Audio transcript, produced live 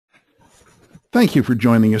Thank you for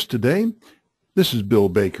joining us today. This is Bill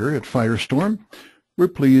Baker at Firestorm. We're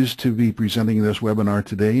pleased to be presenting this webinar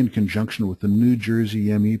today in conjunction with the New Jersey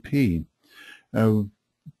MEP. The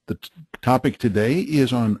topic today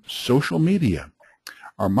is on social media.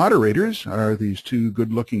 Our moderators are these two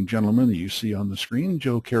good-looking gentlemen that you see on the screen,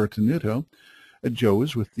 Joe Caratanuto. Joe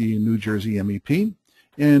is with the New Jersey MEP,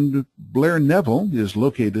 and Blair Neville is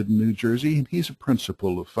located in New Jersey, and he's a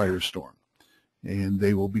principal of Firestorm. And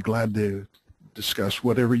they will be glad to discuss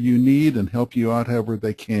whatever you need and help you out however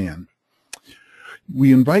they can.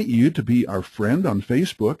 We invite you to be our friend on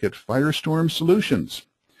Facebook at Firestorm Solutions.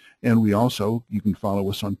 And you can follow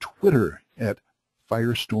us on Twitter at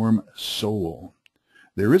Firestorm Soul.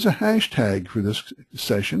 There is a hashtag for this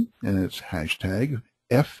session, and it's hashtag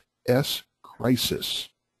FSCrisis.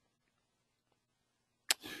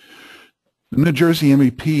 The New Jersey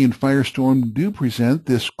MEP and Firestorm do present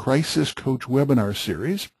this Crisis Coach webinar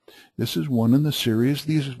series. This is one in the series.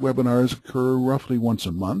 These webinars occur roughly once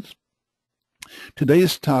a month.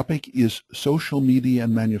 Today's topic is social media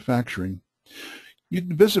and manufacturing. You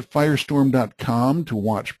can visit firestorm.com to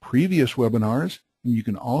watch previous webinars, and you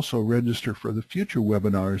can also register for the future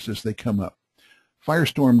webinars as they come up.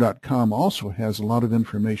 Firestorm.com also has a lot of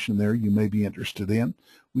information there you may be interested in.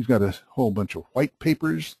 We've got a whole bunch of white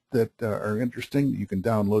papers that are interesting that you can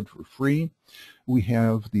download for free. We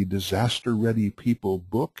have the Disaster Ready People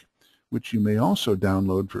book, which you may also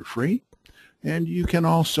download for free. And you can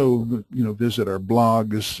also, visit our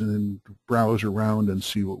blogs and browse around and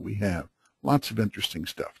see what we have. Lots of interesting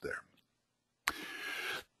stuff there.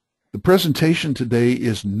 The presentation today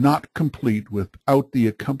is not complete without the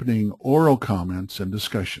accompanying oral comments and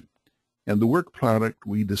discussion. And the work product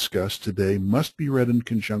we discuss today must be read in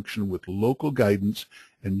conjunction with local guidance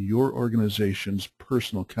and your organization's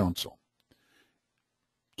personal counsel.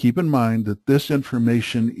 Keep in mind that this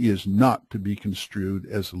information is not to be construed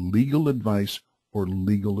as legal advice or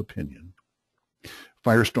legal opinion.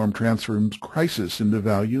 Firestorm transforms crisis into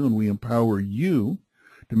value, and we empower you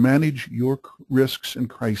to manage your risks and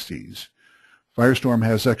crises. Firestorm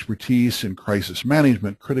has expertise in crisis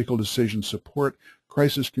management, critical decision support,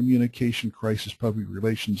 crisis communication, crisis public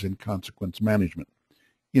relations, and consequence management,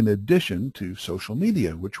 in addition to social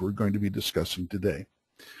media, which we're going to be discussing today.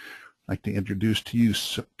 I'd like to introduce to you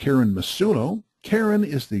Karen Masulo. Karen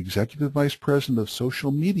is the Executive Vice President of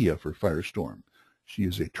Social Media for Firestorm. She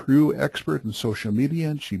is a true expert in social media,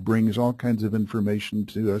 and she brings all kinds of information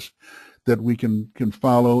to us that we can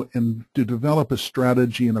follow and to develop a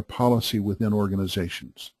strategy and a policy within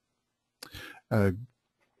organizations.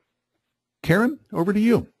 Karen, over to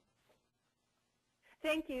you.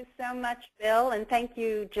 Thank you so much, Bill, and thank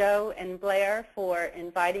you, Joe and Blair, for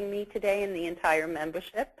inviting me today and the entire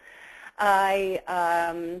membership. I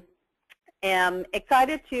am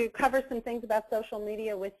excited to cover some things about social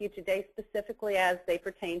media with you today, specifically as they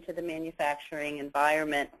pertain to the manufacturing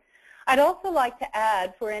environment. I'd also like to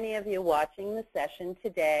add, for any of you watching the session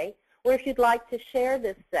today, or if you'd like to share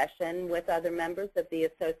this session with other members of the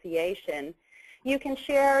association, you can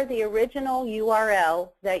share the original URL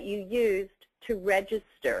that you used to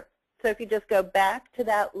register. So if you just go back to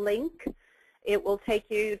that link, it will take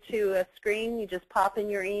you to a screen. You just pop in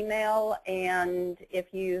your email, and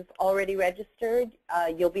if you've already registered,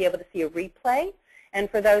 you'll be able to see a replay. And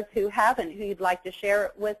for those who haven't, who you'd like to share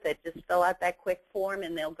it with, just fill out that quick form,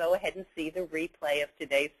 and they'll go ahead and see the replay of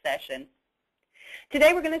today's session.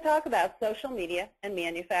 Today we're going to talk about social media and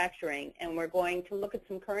manufacturing, and we're going to look at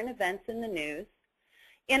some current events in the news.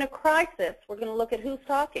 In a crisis, we're going to look at who's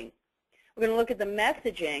talking. We're going to look at the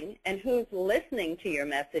messaging and who's listening to your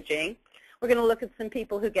messaging. We're going to look at some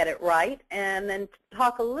people who get it right, and then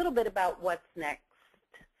talk a little bit about what's next.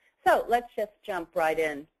 So let's just jump right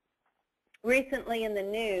in. Recently in the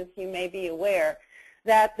news, you may be aware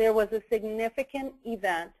that there was a significant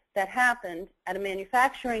event that happened at a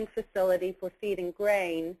manufacturing facility for feeding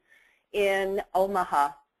grain in Omaha.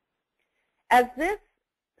 As this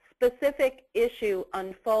specific issue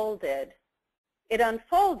unfolded, it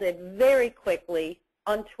unfolded very quickly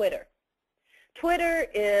on Twitter. Twitter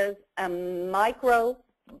is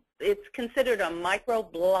it's considered a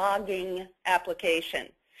micro-blogging application.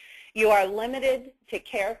 You are limited to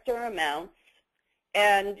character amounts,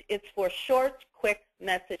 and it's for short, quick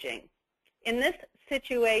messaging. In this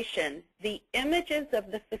situation, the images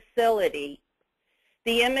of the facility,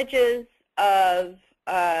 the images of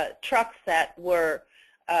trucks that were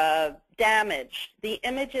damaged, the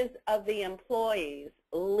images of the employees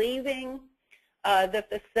leaving the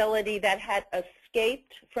facility that had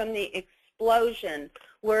escaped from the explosion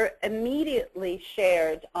were immediately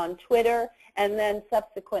shared on Twitter and then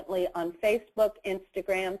subsequently on Facebook,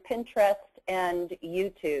 Instagram, Pinterest, and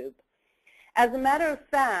YouTube. As a matter of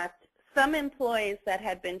fact, some employees that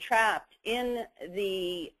had been trapped in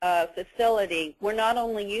the facility were not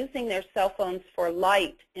only using their cell phones for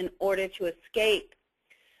light in order to escape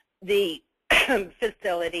the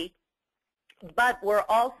facility, but were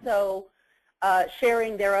also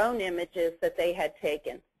sharing their own images that they had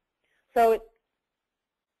taken. So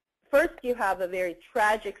first you have a very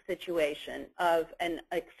tragic situation of an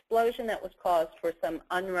explosion that was caused for some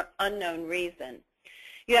unknown reason.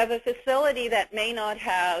 You have a facility that may not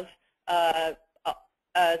have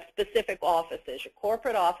specific offices. Your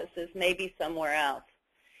corporate offices may be somewhere else.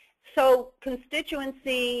 So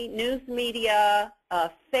constituency, news media,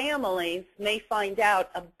 families may find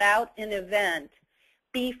out about an event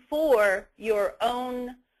before your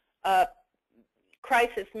own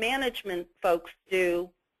crisis management folks do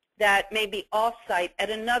that may be off-site at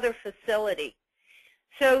another facility.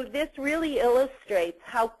 So this really illustrates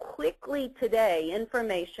how quickly today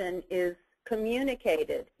information is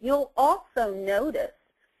communicated. You'll also notice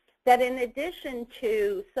that in addition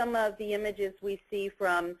to some of the images we see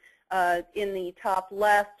from in the top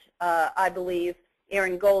left, I believe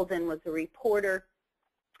Aaron Golden was a reporter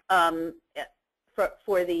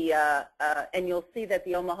for the, and you'll see that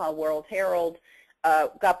the Omaha World Herald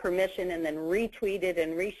got permission and then retweeted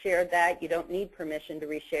and reshared that. You don't need permission to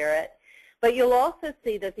reshare it. But you'll also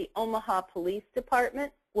see that the Omaha Police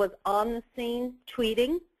Department was on the scene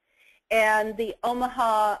tweeting, and the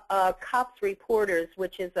Omaha Cops Reporters,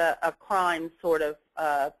 which is a crime sort of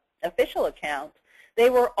official account, they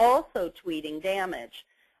were also tweeting damage.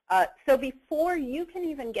 So before you can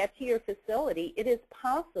even get to your facility, it is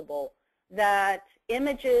possible that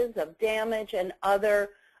images of damage and other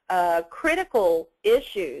critical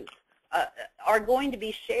issues are going to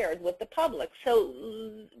be shared with the public. So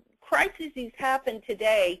crises happen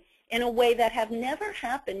today in a way that have never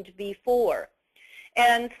happened before.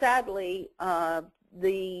 And sadly,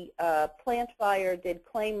 the plant fire did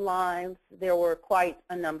claim lives. There were quite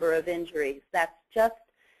a number of injuries. That's just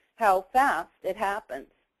how fast it happens.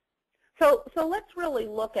 So let's really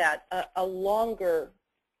look at a longer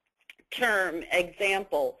term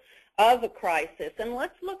example of a crisis, and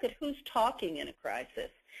let's look at who's talking in a crisis.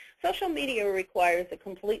 Social media requires a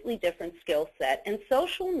completely different skill set, and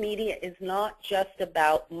social media is not just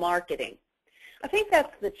about marketing. I think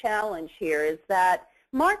that's the challenge here, is that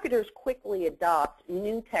marketers quickly adopt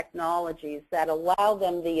new technologies that allow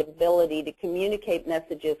them the ability to communicate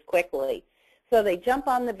messages quickly. So they jump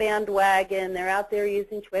on the bandwagon, they're out there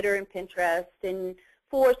using Twitter and Pinterest, and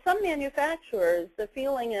for some manufacturers, the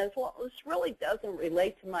feeling is, well, this really doesn't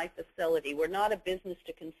relate to my facility. We're not a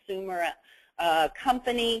business-to-consumer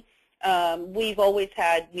company. We've always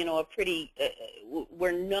had, a pretty,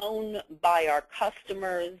 we're known by our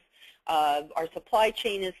customers. Our supply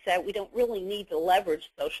chain is set. We don't really need to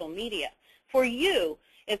leverage social media. For you,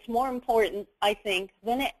 it's more important, I think,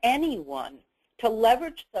 than anyone to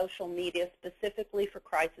leverage social media specifically for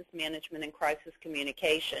crisis management and crisis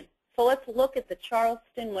communication. So let's look at the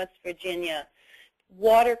Charleston, West Virginia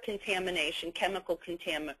water contamination, chemical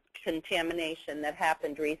contamination that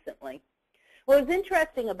happened recently. What was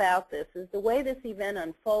interesting about this is the way this event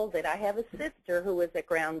unfolded. I have a sister who was at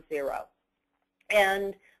ground zero.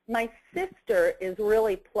 And my sister is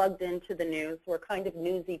really plugged into the news. We're kind of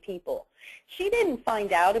newsy people. She didn't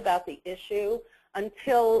find out about the issue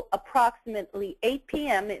until approximately 8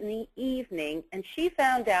 p.m. in the evening, and she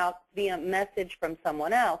found out via message from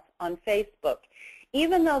someone else on Facebook,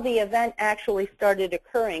 even though the event actually started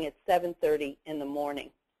occurring at 7:30 in the morning.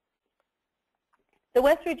 The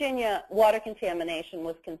West Virginia water contamination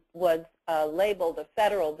was labeled a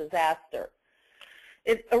federal disaster.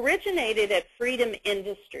 It originated at Freedom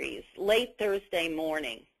Industries late Thursday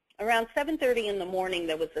morning. Around 7:30 in the morning,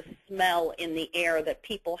 there was a smell in the air that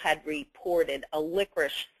people had reported, a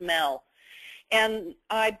licorice smell. And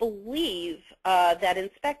I believe that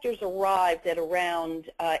inspectors arrived at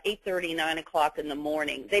around 8:30, 9 o'clock in the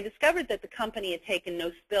morning. They discovered that the company had taken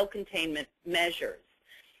no spill containment measures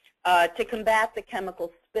to combat the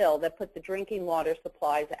chemical spill that put the drinking water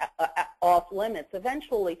supplies off limits,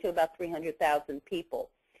 eventually to about 300,000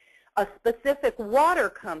 people. A specific water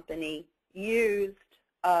company used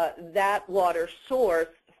that water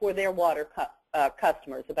source for their water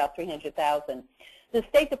customers, about 300,000. The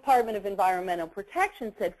State Department of Environmental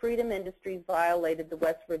Protection said Freedom Industries violated the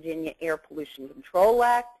West Virginia Air Pollution Control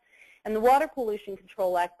Act and the Water Pollution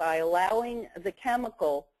Control Act by allowing the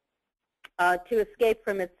chemical to escape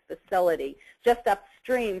from its facility just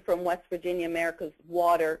upstream from West Virginia America's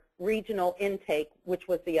water regional intake, which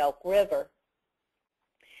was the Elk River.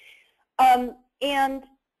 And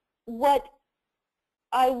what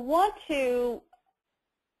I want to,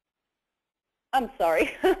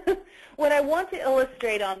 what I want to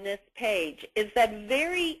illustrate on this page is that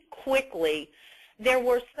very quickly there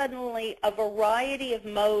were suddenly a variety of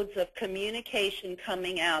modes of communication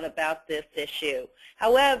coming out about this issue.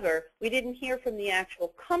 However, we didn't hear from the actual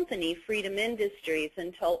company, Freedom Industries,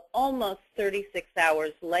 until almost 36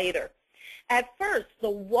 hours later. At first, the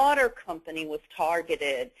water company was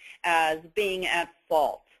targeted as being at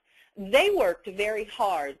fault. They worked very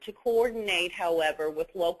hard to coordinate, however, with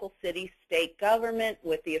local city, state government,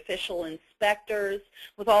 with the official inspectors,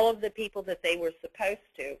 with all of the people that they were supposed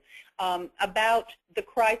to, about the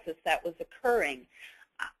crisis that was occurring.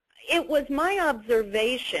 It was my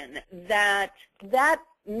observation that that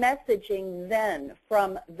messaging then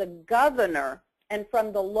from the governor and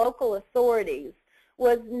from the local authorities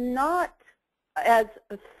was not as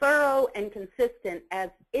thorough and consistent as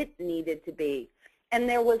it needed to be. And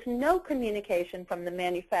there was no communication from the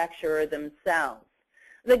manufacturer themselves.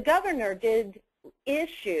 The governor did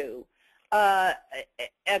issue a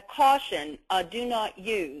caution, do not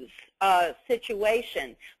use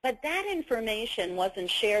situation, but that information wasn't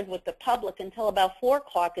shared with the public until about 4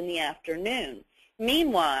 o'clock in the afternoon.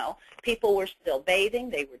 Meanwhile, people were still bathing,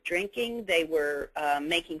 they were drinking, they were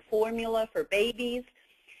making formula for babies,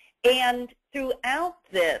 and throughout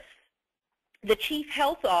this, the chief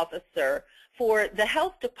health officer for the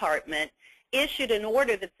health department issued an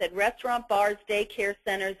order that said restaurant, bars, daycare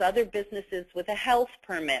centers, other businesses with a health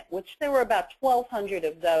permit, which there were about 1,200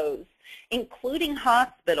 of those, including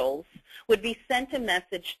hospitals, would be sent a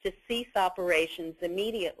message to cease operations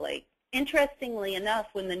immediately. Interestingly enough,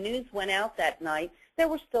 when the news went out that night, there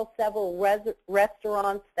were still several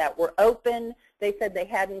restaurants that were open. They said they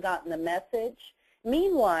hadn't gotten the message.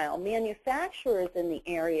 Meanwhile, manufacturers in the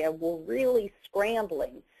area were really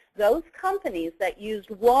scrambling. Those companies that used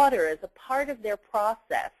water as a part of their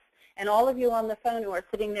process, and all of you on the phone who are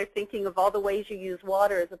sitting there thinking of all the ways you use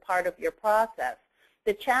water as a part of your process,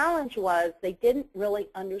 the challenge was they didn't really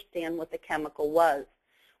understand what the chemical was.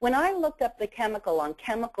 When I looked up the chemical on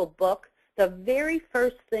Chemical Book, the very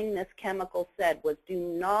first thing this chemical said was do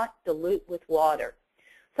not dilute with water.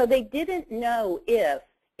 So they didn't know if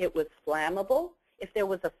it was flammable, if there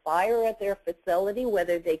was a fire at their facility,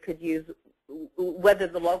 whether they could use, whether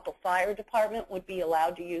the local fire department would be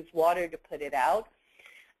allowed to use water to put it out.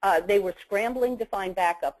 They were scrambling to find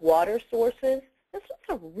backup water sources. This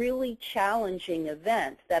was a really challenging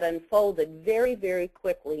event that unfolded very, very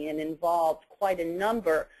quickly and involved quite a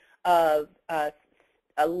number of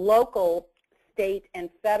local, state, and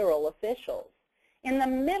federal officials. In the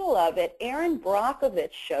middle of it, Erin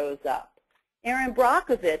Brockovich shows up. Erin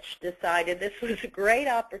Brockovich decided this was a great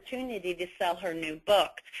opportunity to sell her new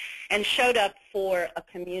book and showed up for a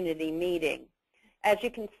community meeting. As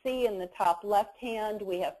you can see in the top left hand,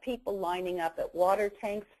 we have people lining up at water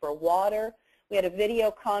tanks for water. We had a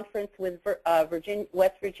video conference with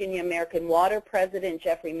West Virginia American Water President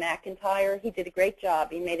Jeffrey McIntyre. He did a great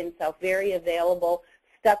job. He made himself very available,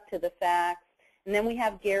 stuck to the facts. And then we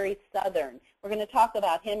have Gary Southern. We're going to talk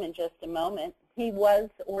about him in just a moment. He was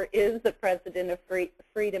or is the president of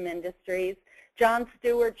Freedom Industries. John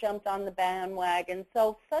Stewart jumped on the bandwagon.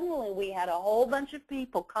 So suddenly we had a whole bunch of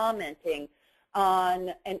people commenting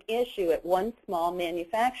on an issue at one small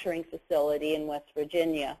manufacturing facility in West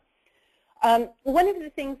Virginia. One of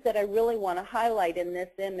the things that I really want to highlight in this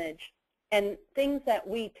image, and things that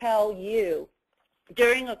we tell you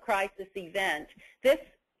during a crisis event, this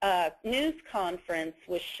news conference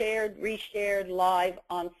was shared, reshared live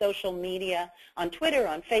on social media, on Twitter,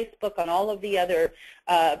 on Facebook, on all of the other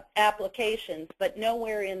applications, but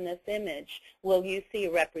nowhere in this image will you see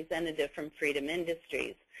a representative from Freedom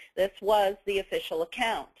Industries. This was the official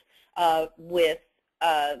account with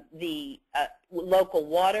the local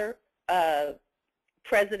water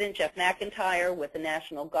President Jeff McIntyre, with the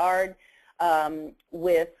National Guard,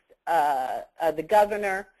 with the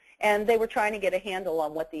governor, and they were trying to get a handle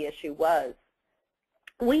on what the issue was.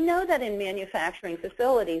 We know that in manufacturing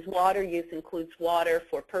facilities, water use includes water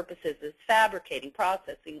for purposes of fabricating,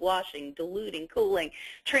 processing, washing, diluting, cooling,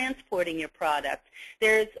 transporting your product.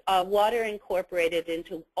 There's water incorporated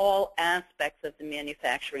into all aspects of the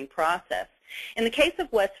manufacturing process. In the case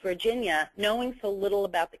of West Virginia, knowing so little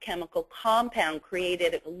about the chemical compound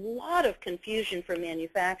created a lot of confusion for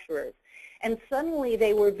manufacturers. And suddenly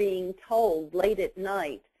they were being told late at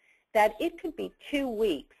night that it could be 2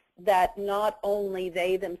 weeks that not only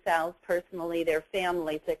they themselves personally, their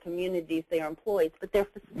families, their communities, their employees, but their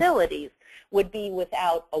facilities would be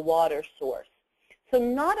without a water source. So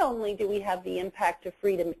not only do we have the impact of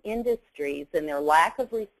Freedom Industries and their lack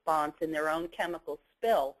of response in their own chemical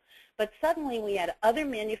spill, but suddenly we had other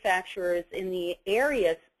manufacturers in the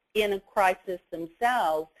areas in a crisis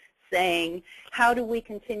themselves saying, how do we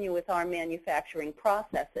continue with our manufacturing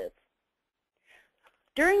processes?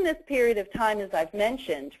 During this period of time, as I've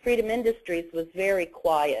mentioned, Freedom Industries was very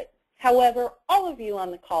quiet. However, all of you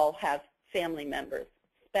on the call have family members,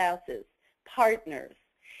 spouses, partners,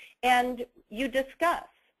 and you discuss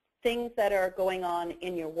things that are going on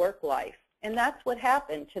in your work life. And that's what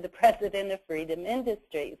happened to the president of Freedom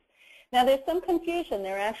Industries. Now, there's some confusion.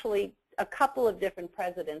 There are actually a couple of different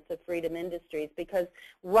presidents of Freedom Industries because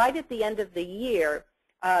right at the end of the year,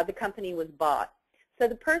 the company was bought. So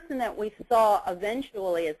the person that we saw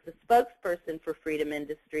eventually as the spokesperson for Freedom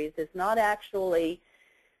Industries is not actually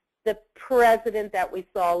the president that we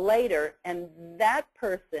saw later, and that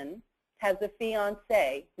person has a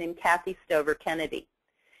fiancée named Kathy Stover Kennedy.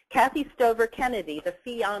 Kathy Stover Kennedy, the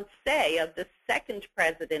fiancée of the second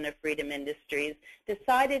president of Freedom Industries,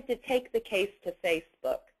 decided to take the case to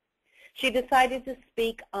Facebook. She decided to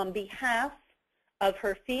speak on behalf of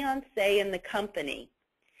her fiancé and the company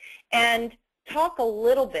and talk a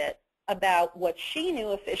little bit about what she knew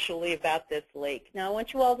officially about this leak. Now, I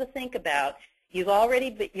want you all to think about,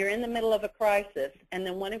 you're in the middle of a crisis, and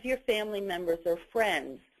then one of your family members or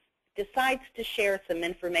friends decides to share some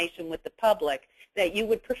information with the public that you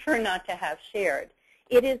would prefer not to have shared.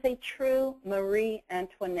 It is a true Marie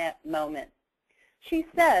Antoinette moment. She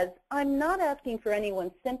says, I'm not asking for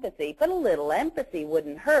anyone's sympathy, but a little empathy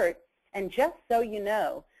wouldn't hurt. And just so you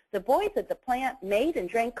know, the boys at the plant made and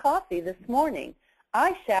drank coffee this morning.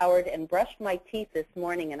 I showered and brushed my teeth this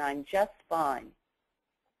morning, and I'm just fine.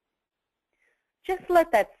 Just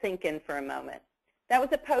let that sink in for a moment. That was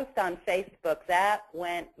a post on Facebook that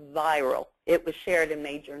went viral. It was shared in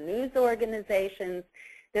major news organizations.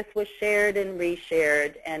 This was shared and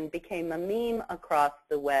reshared and became a meme across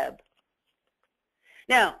the web.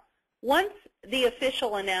 Now, once the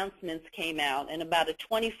official announcements came out and about a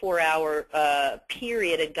 24-hour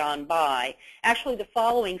period had gone by, actually the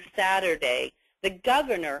following Saturday, the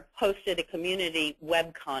governor hosted a community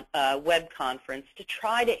web conference to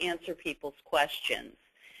try to answer people's questions.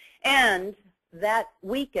 And that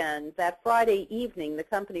weekend, that Friday evening, the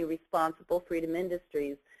company responsible, Freedom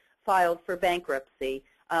Industries, filed for bankruptcy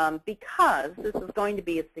because this is going to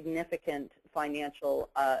be a significant financial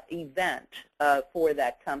event for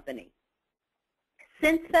that company.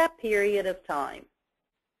 Since that period of time,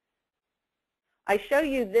 I show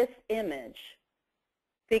you this image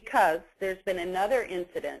because there's been another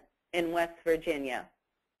incident in West Virginia.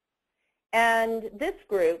 And this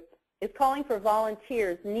group is calling for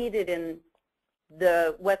volunteers needed in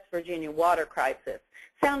the West Virginia water crisis.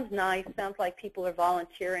 Sounds nice, sounds like people are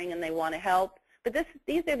volunteering and they want to help, but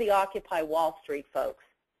these are the Occupy Wall Street folks.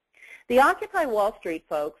 The Occupy Wall Street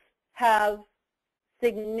folks have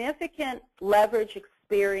significant leverage,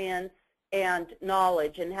 experience, and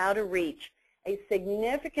knowledge in how to reach a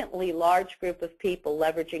significantly large group of people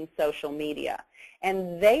leveraging social media.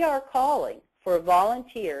 And they are calling for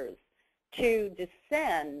volunteers to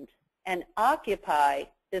descend and occupy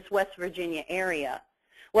this West Virginia area.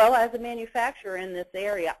 Well, as a manufacturer in this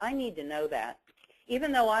area, I need to know that.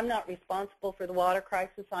 Even though I'm not responsible for the water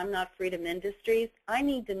crisis, I'm not Freedom Industries, I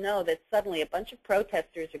need to know that suddenly a bunch of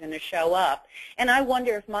protesters are going to show up, and I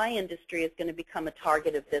wonder if my industry is going to become a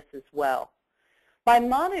target of this as well. By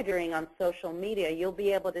monitoring on social media, you'll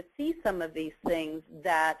be able to see some of these things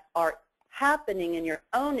that are happening in your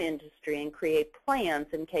own industry and create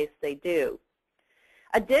plans in case they do.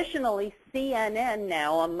 Additionally, CNN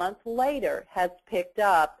now, a month later, has picked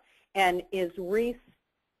up and is resurfacing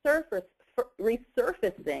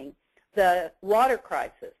the water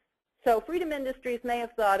crisis. So Freedom Industries may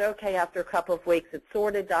have thought, okay, after a couple of weeks it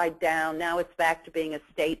sort of died down, now it's back to being a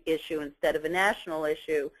state issue instead of a national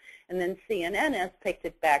issue, and then CNN has picked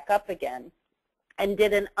it back up again and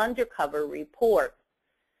did an undercover report.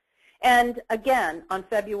 And again, on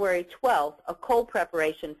February 12th, a coal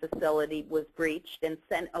preparation facility was breached and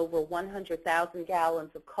sent over 100,000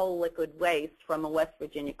 gallons of coal liquid waste from a West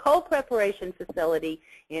Virginia coal preparation facility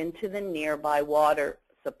into the nearby water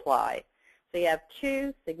supply. So you have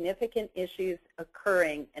two significant issues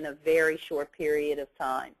occurring in a very short period of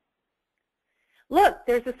time. Look,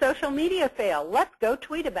 there's a social media fail. Let's go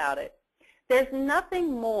tweet about it. There's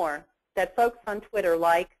nothing more that folks on Twitter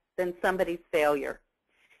like than somebody's failure.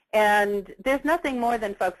 And there's nothing more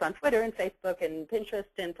than folks on Twitter and Facebook and Pinterest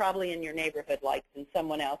and probably in your neighborhood likes in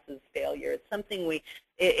someone else's failure.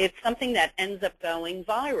 It's something that ends up going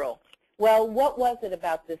viral. Well, what was it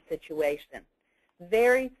about this situation?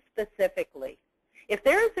 Very specifically, if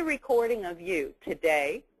there is a recording of you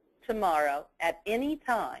today, tomorrow, at any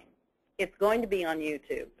time, it's going to be on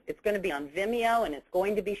YouTube. It's going to be on Vimeo, and it's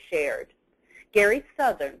going to be shared. Gary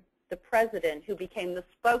Southern, the president who became the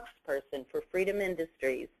spokesperson for Freedom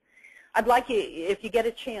Industries, I'd like you, if you get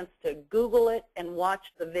a chance, to Google it and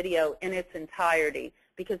watch the video in its entirety,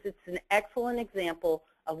 because it's an excellent example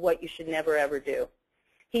of what you should never, ever do.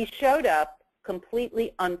 He showed up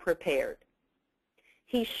completely unprepared.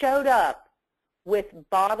 He showed up with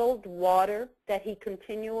bottled water that he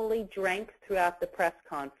continually drank throughout the press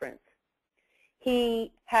conference.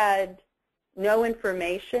 He had no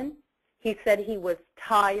information. He said he was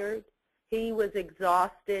tired. He was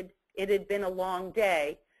exhausted. It had been a long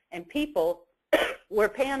day. And people were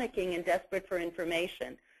panicking and desperate for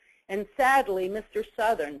information. And sadly, Mr.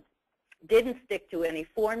 Southern didn't stick to any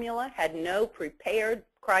formula, had no prepared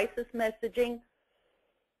crisis messaging.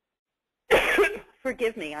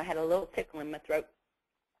 Forgive me, I had a little tickle in my throat.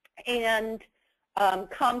 And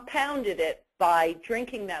compounded it by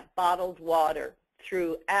drinking that bottled water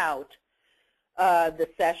throughout the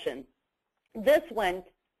session. This went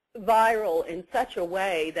viral in such a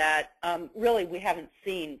way that really we haven't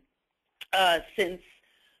seen since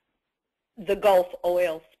the Gulf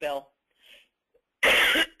oil spill.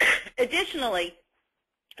 Additionally,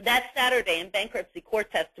 that Saturday in bankruptcy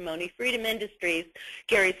court testimony, Freedom Industries'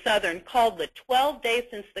 Gary Southern called the 12 days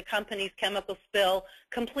since the company's chemical spill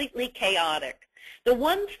completely chaotic. The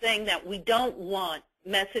one thing that we don't want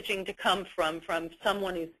messaging to come from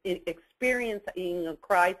someone who's experiencing a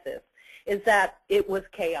crisis is that it was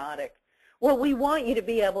chaotic. What we want you to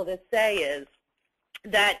be able to say is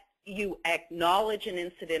that you acknowledge an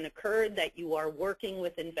incident occurred, that you are working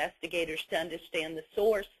with investigators to understand the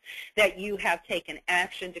source, that you have taken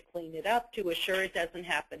action to clean it up to assure it doesn't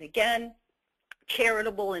happen again,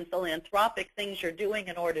 charitable and philanthropic things you're doing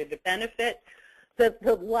in order to benefit.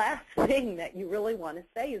 The last thing that you really want to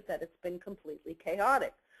say is that it's been completely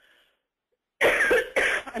chaotic.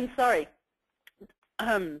 I'm sorry.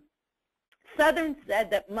 Southern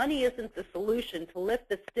said that money isn't the solution to lift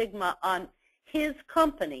the stigma on his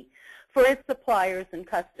company for its suppliers and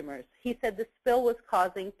customers. He said the spill was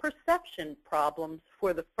causing perception problems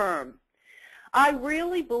for the firm. I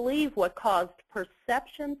really believe what caused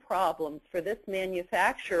perception problems for this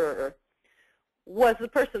manufacturer was the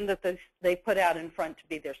person that they put out in front to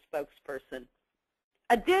be their spokesperson.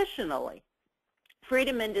 Additionally,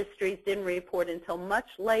 Freedom Industries didn't report until much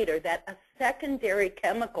later that a secondary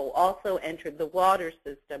chemical also entered the water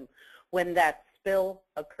system when that spill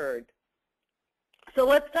occurred. So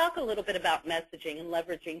let's talk a little bit about messaging and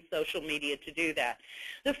leveraging social media to do that.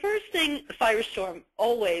 The first thing Firestorm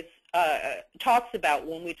always talks about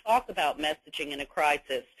when we talk about messaging in a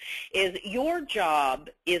crisis is your job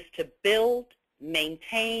is to build,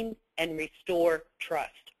 maintain, and restore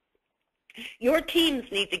trust. Your teams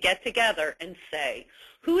need to get together and say,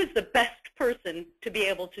 who is the best person to be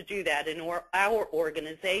able to do that in our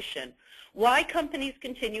organization? Why companies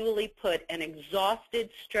continually put an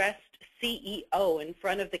exhausted, stressed CEO in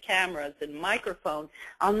front of the cameras and microphone,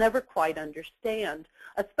 I'll never quite understand,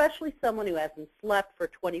 especially someone who hasn't slept for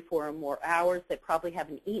 24 or more hours. They probably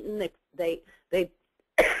haven't eaten. They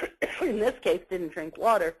in this case, didn't drink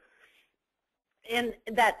water. And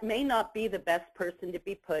that may not be the best person to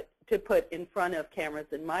be put in front of cameras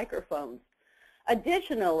and microphones.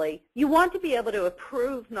 Additionally, you want to be able to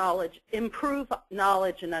improve knowledge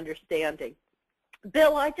and understanding.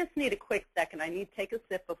 Bill, I just need a quick second. I need to take a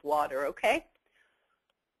sip of water, okay?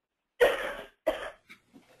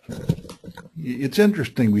 It's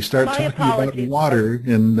interesting. We start talking about water,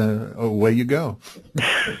 and away you go.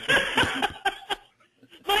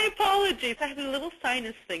 My apologies. I have a little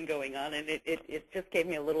sinus thing going on, and it just gave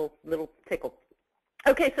me a little tickle.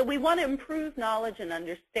 Okay, so we want to improve knowledge and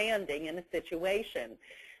understanding in a situation.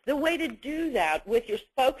 The way to do that with your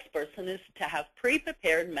spokesperson is to have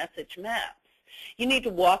pre-prepared message maps. You need to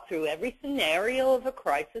walk through every scenario of a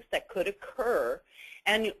crisis that could occur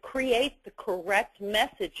and create the correct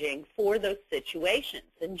messaging for those situations.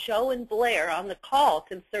 And Joe and Blair on the call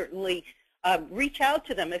can certainly reach out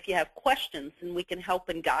to them if you have questions, and we can help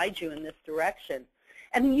and guide you in this direction.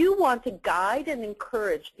 And you want to guide and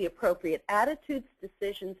encourage the appropriate attitudes,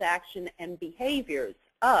 decisions, action, and behaviors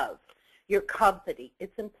of your company,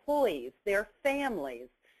 its employees, their families.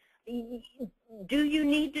 Do you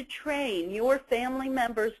need to train your family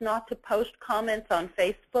members not to post comments on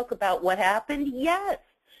Facebook about what happened? Yes.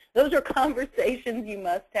 Those are conversations you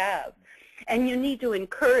must have. And you need to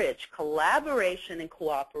encourage collaboration and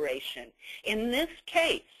cooperation. In this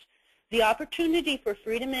case, the opportunity for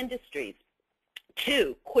Freedom Industries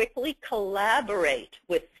to quickly collaborate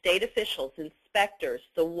with state officials, inspectors,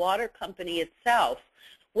 the water company itself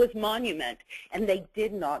was monument, and they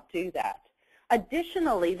did not do that.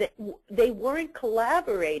 Additionally, they weren't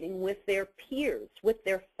collaborating with their peers, with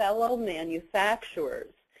their fellow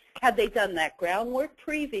manufacturers. Had they done that groundwork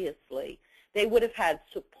previously, they would have had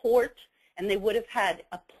support and they would have had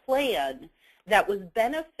a plan that was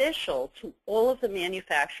beneficial to all of the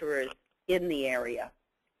manufacturers in the area.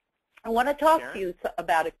 I want to talk to you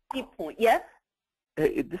about a key point. Yes?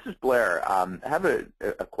 Hey, this is Blair. I have a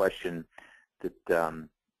question that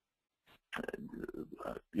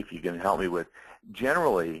if you can help me with.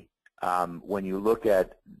 Generally, when you look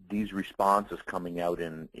at these responses coming out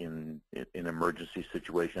in emergency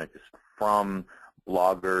situations like this from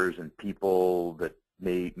bloggers and people that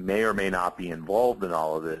may or may not be involved in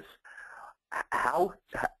all of this,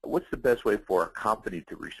 what's the best way for a company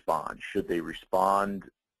to respond? Should they respond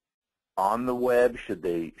on the web? Should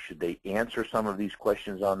they answer some of these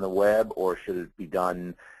questions on the web, or should it be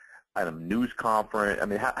done at a news conference? I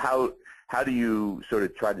mean, how do you sort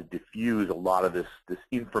of try to diffuse a lot of this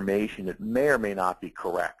information that may or may not be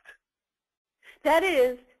correct? That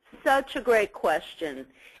is such a great question.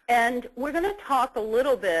 And we're going to talk a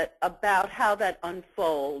little bit about how that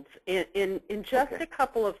unfolds in just a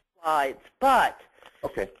couple of slides. But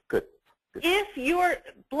okay, good.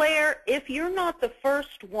 Blair, if you're not the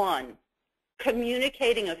first one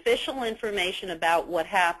communicating official information about what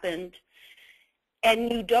happened,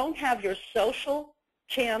 and you don't have your social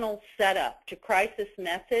channel set up to crisis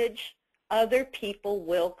message, other people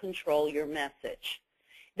will control your message.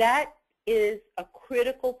 That is a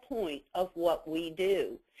critical point of what we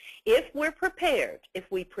do. If we're prepared,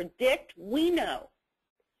 if we predict, we know.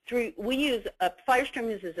 Firestorm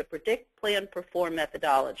uses a predict, plan, perform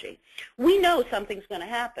methodology. We know something's going to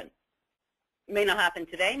happen. It may not happen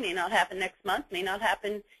today, may not happen next month, may not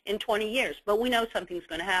happen in 20 years, but we know something's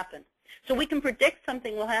going to happen. So we can predict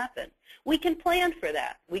something will happen. We can plan for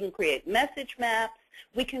that. We can create message maps.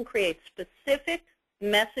 We can create specific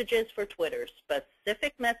messages for Twitter,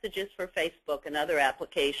 specific messages for Facebook and other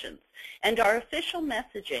applications. And our official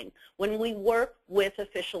messaging when we work with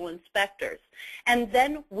official inspectors. And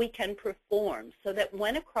then we can perform so that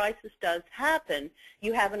when a crisis does happen,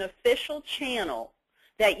 you have an official channel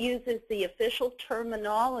that uses the official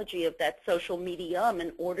terminology of that social medium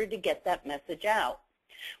in order to get that message out.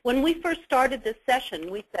 When we first started this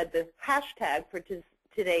session, we said the hashtag for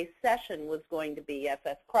today's session was going to be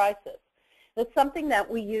FS Crisis. It's something that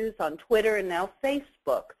we use on Twitter and now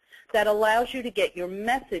Facebook that allows you to get your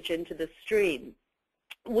message into the stream.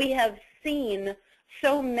 We have seen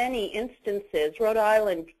so many instances. Rhode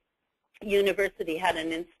Island University had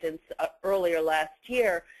an instance earlier last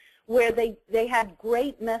year where they had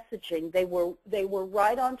great messaging. They were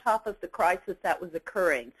right on top of the crisis that was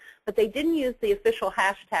occurring, but they didn't use the official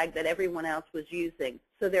hashtag that everyone else was using.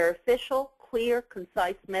 So their official, clear,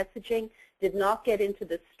 concise messaging did not get into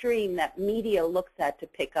the stream that media looks at to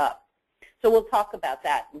pick up. So we'll talk about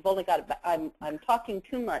that. We've only got I'm talking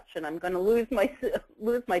too much, and I'm going to lose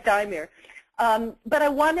my time here. But I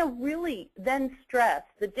want to really then stress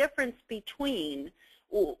the difference between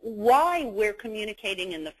why we're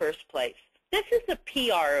communicating in the first place. This is a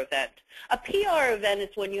PR event. A PR event is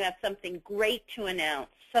when you have something great to announce,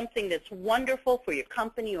 something that's wonderful for your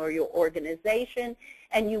company or your organization,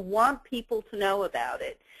 and you want people to know about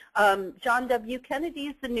it. John W. Kennedy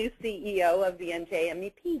is the new CEO of the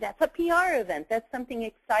NJMEP. That's a PR event. That's something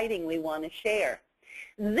exciting we want to share.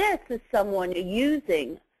 This is someone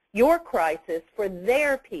using your crisis for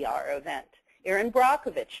their PR event. Erin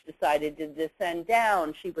Brockovich decided to descend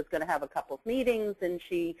down. She was going to have a couple of meetings, and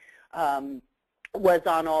she was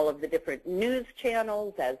on all of the different news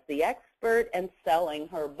channels as the expert and selling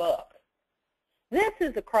her book. This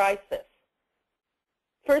is a crisis.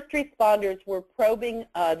 First responders were probing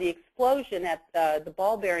the explosion at the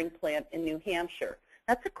ball bearing plant in New Hampshire.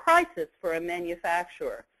 That's a crisis for a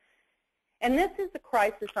manufacturer. And this is a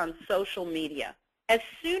crisis on social media. As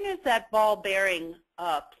soon as that ball bearing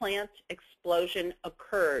plant explosion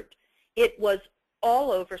occurred, it was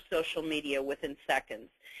all over social media within seconds.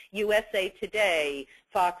 USA Today,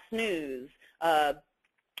 Fox News,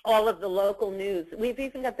 all of the local news. We've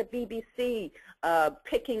even got the BBC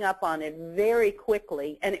picking up on it very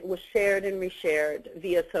quickly, and it was shared and reshared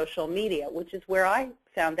via social media, which is where I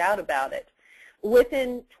found out about it.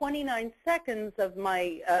 Within 29 seconds of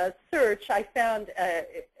my search, I found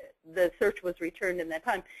the search was returned in that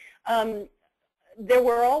time. there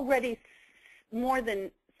were already more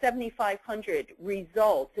than 7,500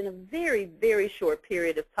 results in a very, very short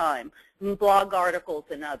period of time, in blog articles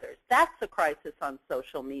and others. That's a crisis on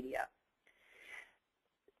social media.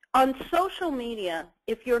 On social media,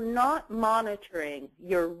 if you're not monitoring,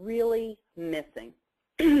 you're really missing.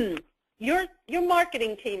 Your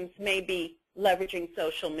marketing teams may be leveraging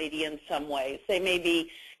social media in some ways. They may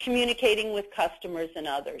be communicating with customers and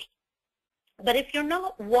others. But if you're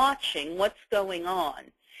not watching what's going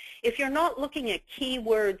on, if you're not looking at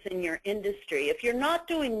keywords in your industry, if you're not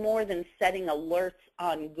doing more than setting alerts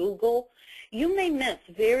on Google, you may miss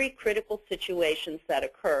very critical situations that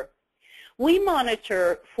occur. We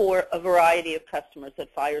monitor for a variety of customers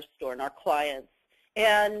at Firestorm, our clients,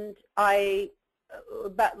 and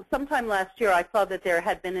sometime last year I saw that there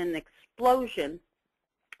had been an explosion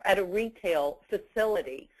at a retail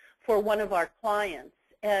facility for one of our clients,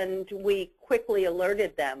 and we quickly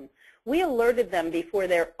alerted them. We alerted them before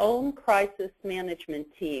their own crisis management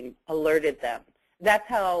team alerted them. That's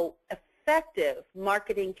how effective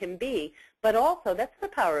marketing can be, but also that's the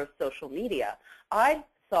power of social media. I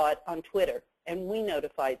saw it on Twitter, and we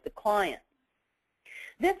notified the client.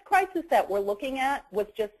 This crisis that we're looking at was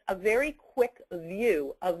just a very quick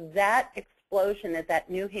view of that explosion at that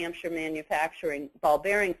New Hampshire manufacturing ball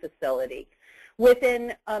bearing facility.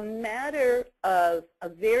 Within a matter of a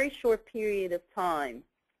very short period of time,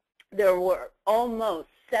 there were almost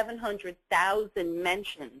 700,000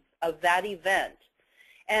 mentions of that event.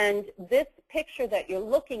 And this picture that you're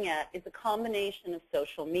looking at is a combination of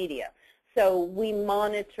social media. So we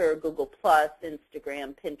monitor Google+,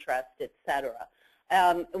 Instagram, Pinterest, etc.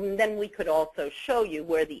 And then we could also show you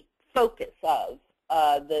where the focus of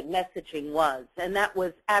the messaging was, and that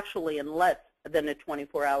was actually in less than a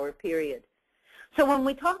 24-hour period. So when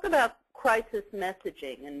we talk about crisis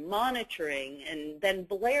messaging and monitoring, and then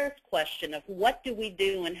Blair's question of what do we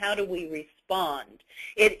do and how do we respond,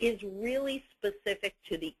 it is really specific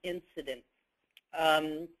to the incident.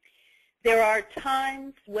 There are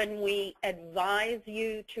times when we advise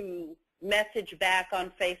you to message back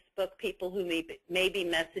on Facebook, people who may be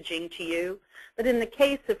messaging to you. But in the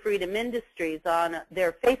case of Freedom Industries, on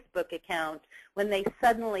their Facebook account, when they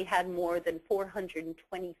suddenly had more than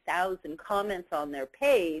 420,000 comments on their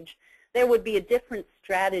page, there would be a different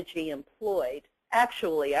strategy employed.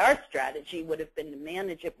 Actually, our strategy would have been to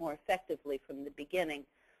manage it more effectively from the beginning.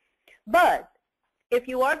 But if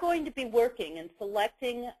you are going to be working and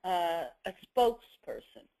selecting a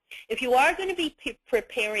spokesperson, if you are going to be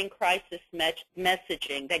preparing crisis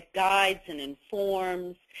messaging that guides and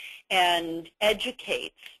informs and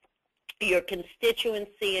educates your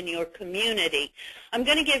constituency and your community, I'm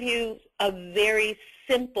going to give you a very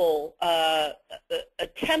simple a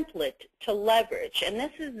template to leverage. And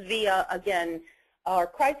this is via, again, our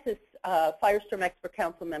crisis Firestorm Expert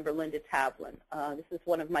Council member, Linda Tavlin. This is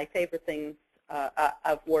one of my favorite things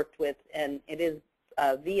I've worked with, and it is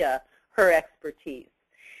via her expertise.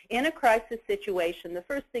 In a crisis situation, the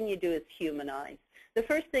first thing you do is humanize. The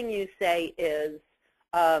first thing you say is,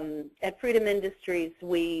 at Freedom Industries,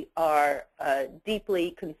 we are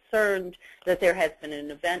deeply concerned that there has been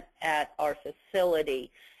an event at our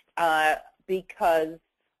facility because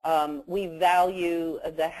we value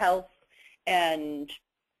the health and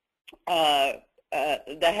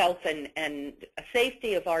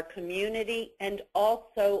safety of our community and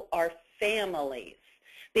also our families,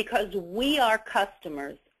 because we are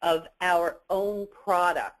customers of our own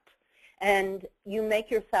product. And you make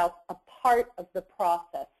yourself a part of the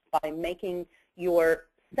process by making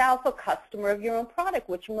yourself a customer of your own product,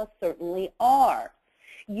 which you most certainly are.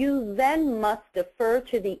 You then must defer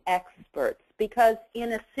to the experts, because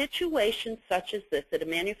in a situation such as this at a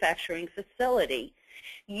manufacturing facility,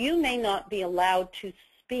 you may not be allowed to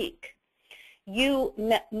speak. You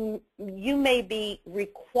may be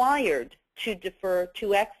required to defer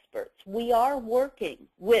to experts. We are working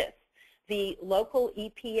with the local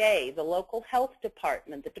EPA, the local health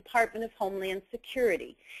department, the Department of Homeland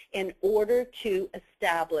Security, in order to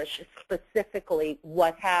establish specifically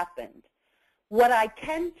what happened. What I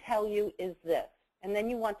can tell you is this, and then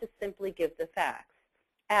you want to simply give the facts.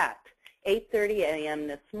 At 8:30 a.m.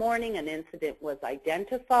 this morning, an incident was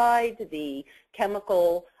identified. The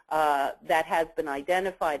chemical that has been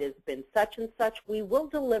identified has been such and such. We will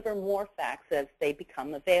deliver more facts as they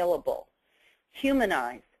become available.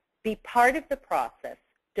 Humanize. Be part of the process,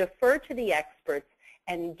 defer to the experts,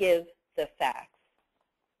 and give the facts.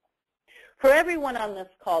 For everyone on this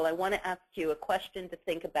call, I want to ask you a question to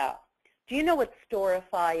think about. Do you know what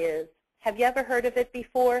Storify is? Have you ever heard of it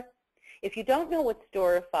before? If you don't know what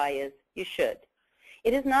Storify is, you should.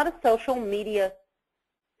 It is not a social media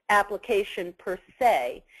application per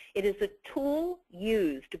se. It is a tool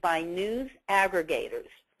used by news aggregators,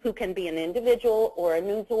 who can be an individual or a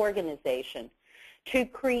news organization, to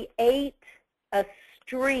create a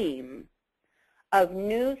stream of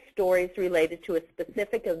news stories related to a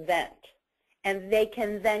specific event. And they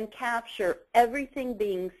can then capture everything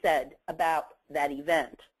being said about that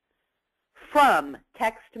event, from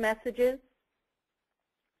text messages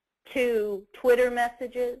to Twitter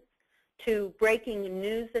messages to breaking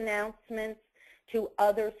news announcements to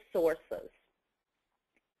other sources.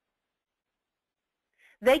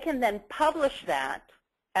 They can then publish that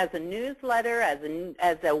as a newsletter,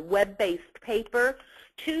 as a web-based paper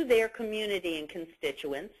to their community and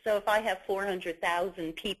constituents. So if I have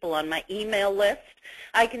 400,000 people on my email list,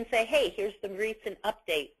 I can say, hey, here's the recent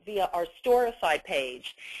update via our Storify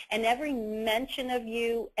page. And every mention of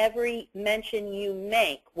you, every mention you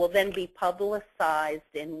make will then be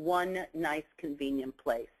publicized in one nice, convenient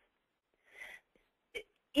place.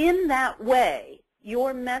 In that way,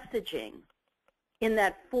 your messaging in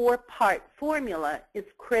that four-part formula is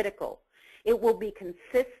critical. It will be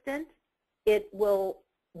consistent. It will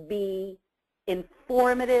be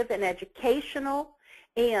informative and educational,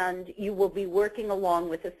 and you will be working along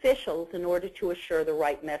with officials in order to assure the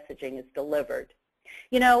right messaging is delivered.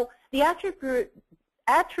 You know, the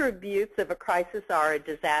attributes of a crisis or a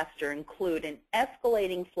disaster include an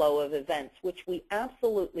escalating flow of events, which we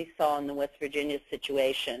absolutely saw in the West Virginia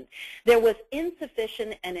situation. There was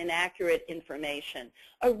insufficient and inaccurate information.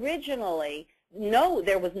 Originally,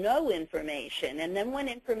 there was no information, and then when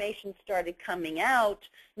information started coming out,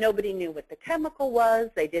 nobody knew what the chemical was.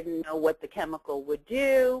 They didn't know what the chemical would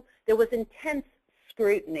do. There was intense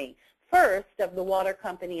scrutiny, first of the water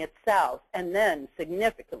company itself, and then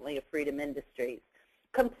significantly of Freedom Industries.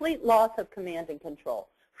 Complete loss of command and control.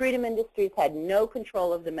 Freedom Industries had no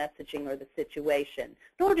control of the messaging or the situation,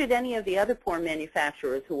 nor did any of the other poor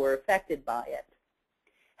manufacturers who were affected by it.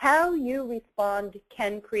 How you respond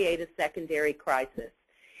can create a secondary crisis.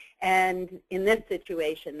 And in this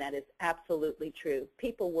situation, that is absolutely true.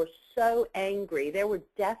 People were so angry. There were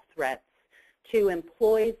death threats to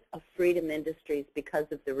employees of Freedom Industries because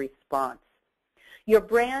of the response. Your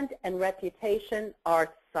brand and reputation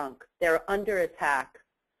are sunk. They're under attack.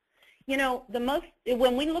 You know,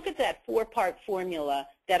 when we look at that four-part formula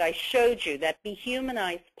that I showed you, that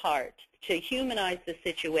dehumanized part, to humanize the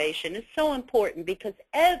situation, is so important, because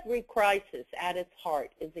every crisis at its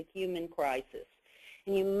heart is a human crisis.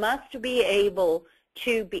 And you must be able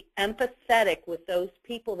to be empathetic with those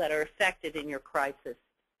people that are affected in your crisis.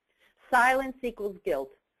 Silence equals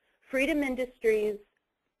guilt. Freedom Industries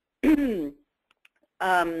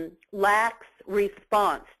lacks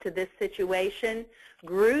response to this situation,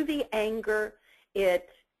 grew the anger.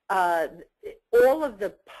 All of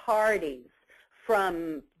the parties,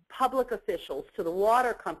 from public officials to the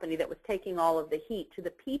water company that was taking all of the heat, to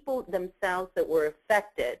the people themselves that were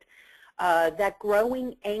affected, that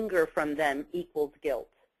growing anger from them equals guilt.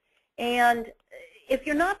 And if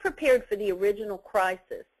you're not prepared for the original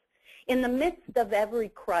crisis, in the midst of every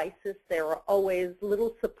crisis, there are always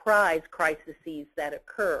little surprise crises that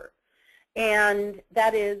occur. And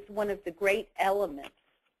that is one of the great elements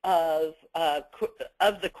of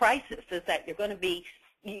the crisis, is that you're going to be,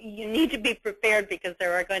 you need to be prepared, because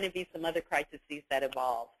there are going to be some other crises that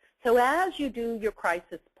evolve. So as you do your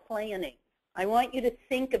crisis planning, I want you to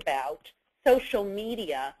think about social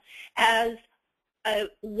media as a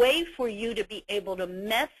way for you to be able to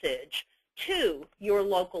message to your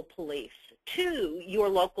local police, to your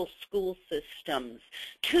local school systems,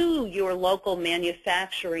 to your local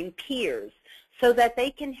manufacturing peers, so that they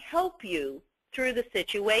can help you through the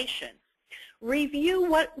situation. Review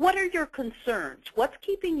what are your concerns, what's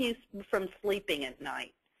keeping you from sleeping at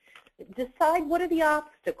night. Decide what are the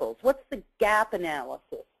obstacles, what's the gap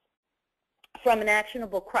analysis from an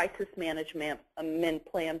actionable crisis management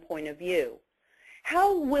plan point of view.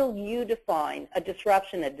 How will you define a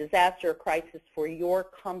disruption, a disaster, or crisis for your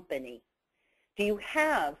company? Do you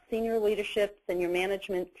have senior leadership and your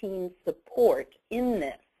management team support in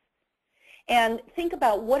this? And think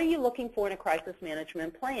about, what are you looking for in a crisis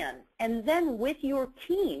management plan? And then with your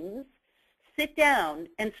teams, sit down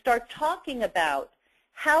and start talking about,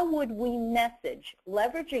 how would we message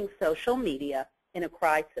leveraging social media in a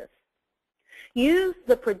crisis? Use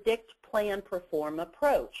the predict, plan, perform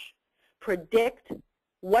approach. Predict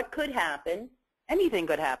what could happen. Anything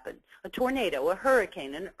could happen. A tornado, a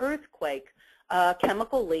hurricane, an earthquake, a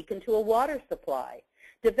chemical leak into a water supply.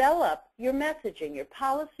 Develop your messaging, your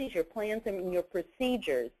policies, your plans, and your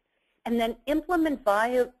procedures, and then implement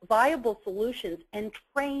viable solutions and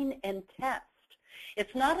train and test.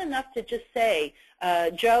 It's not enough to just say,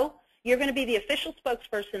 Joe, you're going to be the official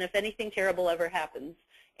spokesperson if anything terrible ever happens,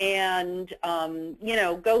 and you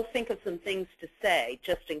know, go think of some things to say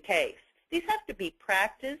just in case. These have to be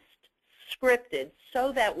practiced, scripted,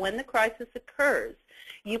 so that when the crisis occurs,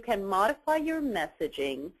 you can modify your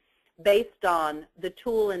messaging based on the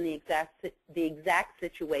tool and the exact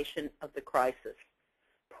situation of the crisis.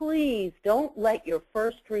 Please don't let your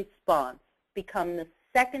first response become the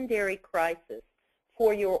secondary crisis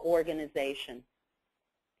for your organization.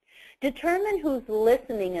 Determine who's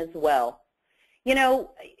listening as well. You know,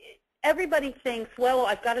 everybody thinks, well,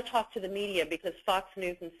 I've got to talk to the media because Fox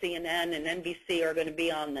News and CNN and NBC are going to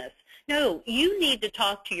be on this. No, you need to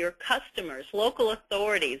talk to your customers, local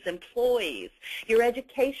authorities, employees, your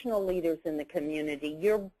educational leaders in the community,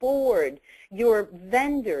 your board, your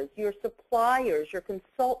vendors, your suppliers, your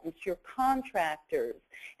consultants, your contractors.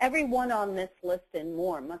 Everyone on this list and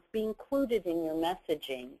more must be included in your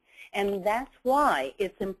messaging. And that's why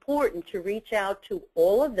it's important to reach out to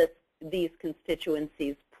all of these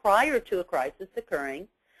constituencies prior to a crisis occurring,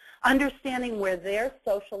 understanding where their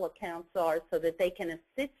social accounts are so that they can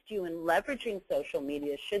assist you in leveraging social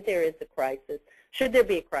media should there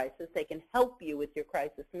be a crisis, they can help you with your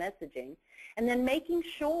crisis messaging, and then making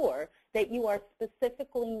sure that you are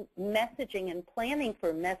specifically messaging and planning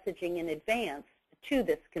for messaging in advance to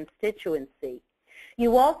this constituency.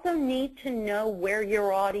 You also need to know where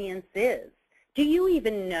your audience is. Do you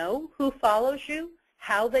even know who follows you,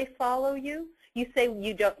 how they follow you? You say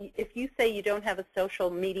you don't. If you say you don't have a social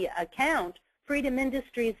media account, Freedom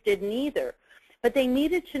Industries didn't either. But they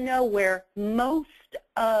needed to know where most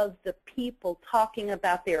of the people talking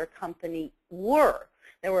about their company were.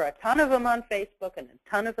 There were a ton of them on Facebook and a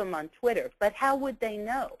ton of them on Twitter. But how would they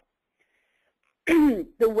know?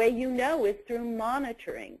 The way you know is through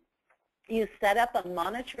monitoring. You set up a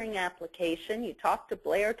monitoring application. You talk to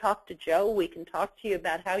Blair, talk to Joe. We can talk to you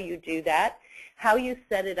about how you do that, how you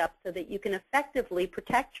set it up so that you can effectively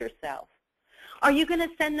protect yourself. Are you going to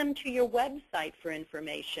send them to your website for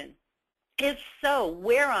information? If so,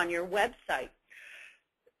 where on your website?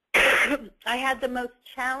 I had the most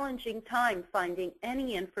challenging time finding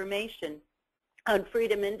any information on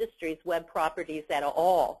Freedom Industries web properties at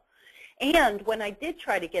all. And when I did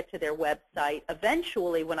try to get to their website,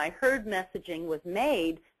 eventually when I heard messaging was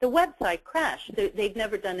made, the website crashed. They've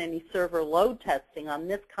never done any server load testing on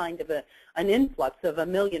this kind of an influx of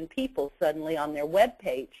 1 million people suddenly on their web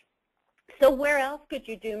page. So where else could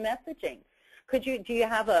you do messaging? Do you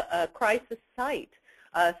have a crisis site,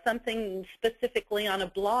 something specifically on a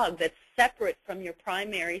blog that's separate from your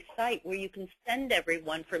primary site where you can send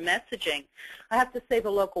everyone for messaging? I have to say the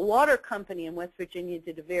local water company in West Virginia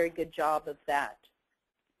did a very good job of that.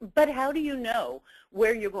 But how do you know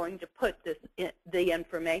where you're going to put the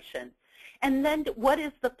information? And then what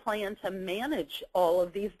is the plan to manage all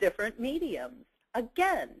of these different mediums?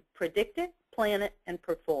 Again, predict it, plan it, and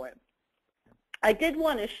perform. I did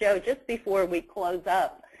want to show, just before we close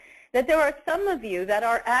up, that there are some of you that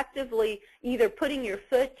are actively either putting your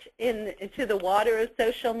foot into the water of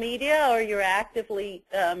social media or you're actively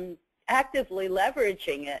leveraging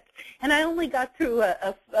it. And I only got through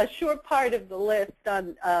a short part of the list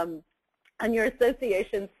on your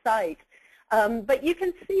association's site. But you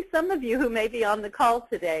can see some of you who may be on the call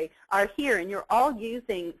today are here, and you're all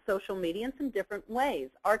using social media in some different ways.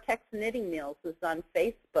 Artex Knitting Mills is on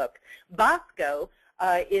Facebook. Bosco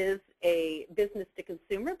is a business to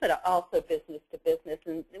consumer, but also business to business,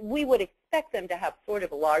 and we would expect them to have sort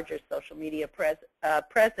of a larger social media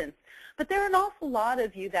presence. But there are an awful lot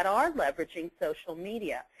of you that are leveraging social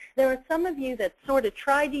media. There are some of you that sort of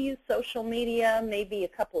tried to use social media maybe a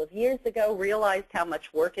couple of years ago, realized how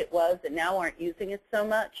much work it was, and now aren't using it so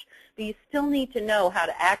much. But you still need to know how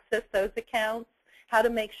to access those accounts, how to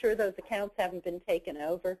make sure those accounts haven't been taken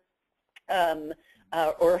over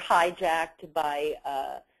or hijacked by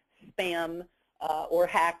spam or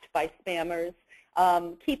hacked by spammers.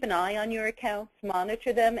 Keep an eye on your accounts,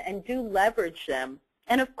 monitor them, and do leverage them.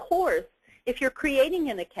 And of course, if you're creating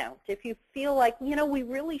an account, if you feel like, you know, we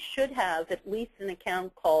really should have at least an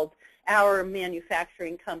account called Our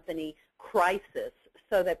Manufacturing Company Crisis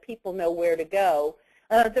so that people know where to go,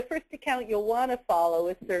 the first account you'll want to follow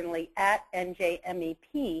is certainly at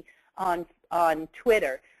NJMEP on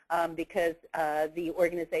Twitter. Because the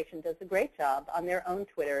organization does a great job on their own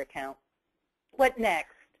Twitter account. What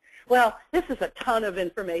next? Well, this is a ton of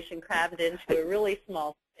information crammed into a really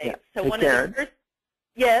small space. Yeah. So one of the first,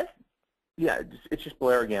 yes? Yeah, it's just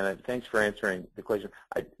Blair again. Thanks for answering the question.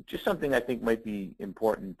 Just something I think might be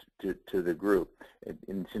important to the group,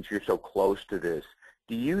 and since you're so close to this,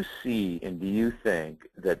 do you see and do you think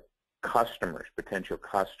that customers, potential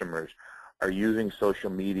customers, are using social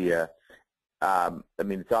media, I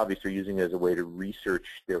mean, it's obvious they're using it as a way to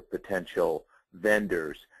research their potential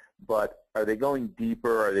vendors, but are they going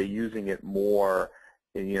deeper? Are they using it more,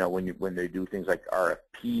 you know, when they do things like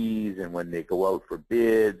RFPs and when they go out for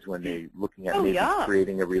bids, when they're looking at maybe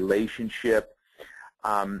creating a relationship?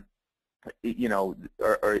 You know,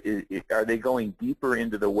 are they going deeper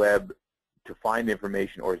into the web to find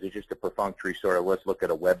information, or is it just a perfunctory sort of let's look at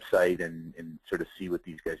a website and sort of see what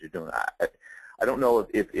these guys are doing? I don't know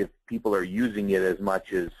if people are using it as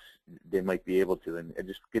much as they might be able to, and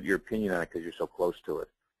just get your opinion on it because you're so close to it.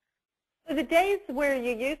 The days where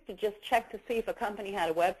you used to just check to see if a company had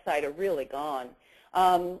a website are really gone.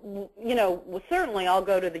 You know, well, certainly I'll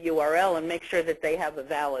go to the URL and make sure that they have a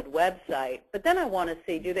valid website, but then I want to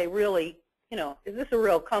see, do they really, you know, is this a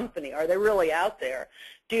real company? Are they really out there?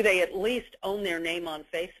 Do they at least own their name on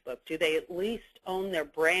Facebook? Do they at least own their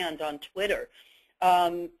brand on Twitter?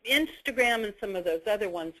 Instagram and some of those other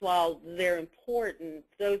ones, while they're important,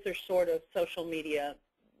 those are sort of social media,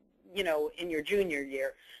 you know, in your junior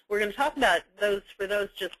year. We're going to talk about those for those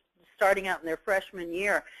just starting out in their freshman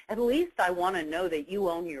year. At least I want to know that you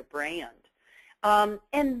own your brand.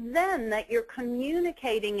 And then that you're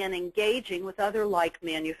communicating and engaging with other like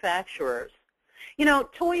manufacturers. You know,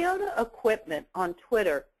 Toyota Equipment on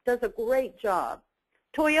Twitter does a great job.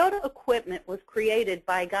 Toyota Equipment was created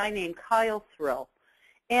by a guy named Kyle Thrill.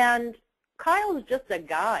 And Kyle was just a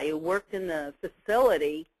guy who worked in the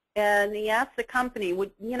facility, and he asked the company,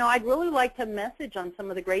 would, you know, I'd really like to message on some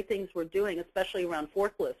of the great things we're doing, especially around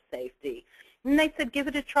forklift safety. And they said, give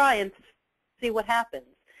it a try and see what happens.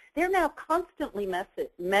 They're now constantly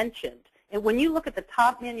mentioned. And when you look at the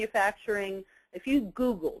top manufacturing, if you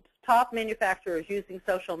Googled top manufacturers using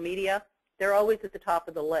social media, they're always at the top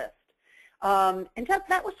of the list. And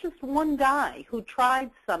that was just one guy who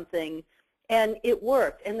tried something, and it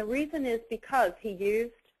worked. And the reason is because he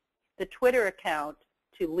used the Twitter account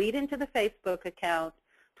to lead into the Facebook account,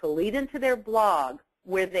 to lead into their blog,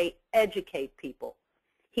 where they educate people.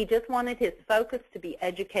 He just wanted his focus to be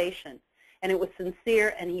education, and it was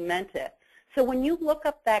sincere, and he meant it. So when you look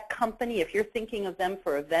up that company, if you're thinking of them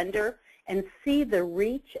for a vendor, and see the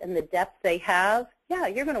reach and the depth they have, yeah,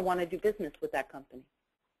 you're going to want to do business with that company.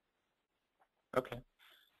 Okay.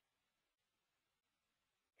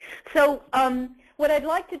 So what I'd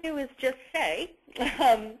like to do is just say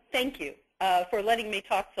thank you for letting me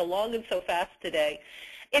talk so long and so fast today.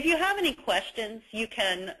 If you have any questions, you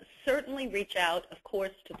can certainly reach out, of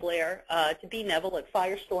course, to Blair, to B. Neville at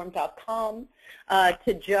Firestorm.com,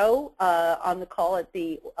 to Joe on the call at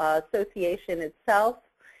the association itself.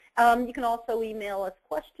 You can also email us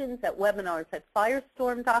questions at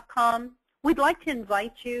webinars@firestorm.com. We'd like to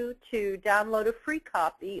invite you to download a free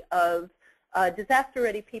copy of Disaster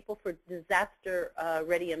Ready People for Disaster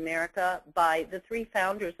Ready America by the three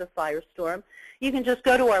founders of Firestorm. You can just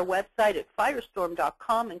go to our website at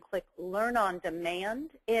firestorm.com and click Learn on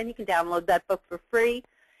Demand, and you can download that book for free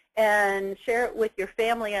and share it with your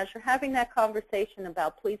family as you're having that conversation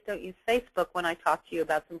about please don't use Facebook when I talk to you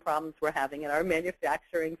about some problems we're having in our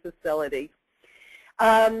manufacturing facility.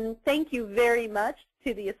 Thank you very much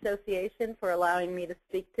to the association for allowing me to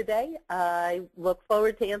speak today. I look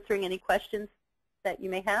forward to answering any questions that you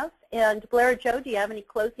may have. And Blair or Joe, do you have any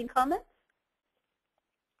closing comments?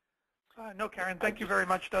 No, Karen, thank you very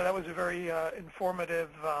much, though. That was a very informative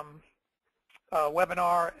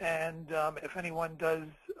webinar, and if anyone does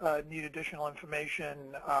need additional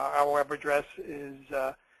information, our web address is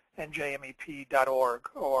njmep.org.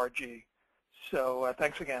 So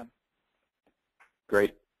thanks again.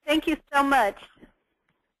 Great. Thank you so much.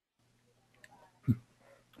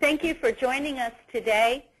 Thank you for joining us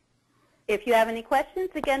today. If you have any questions,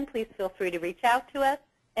 again, please feel free to reach out to us.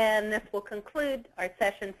 And this will conclude our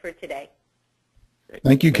session for today.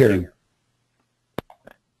 Thank you, Karen.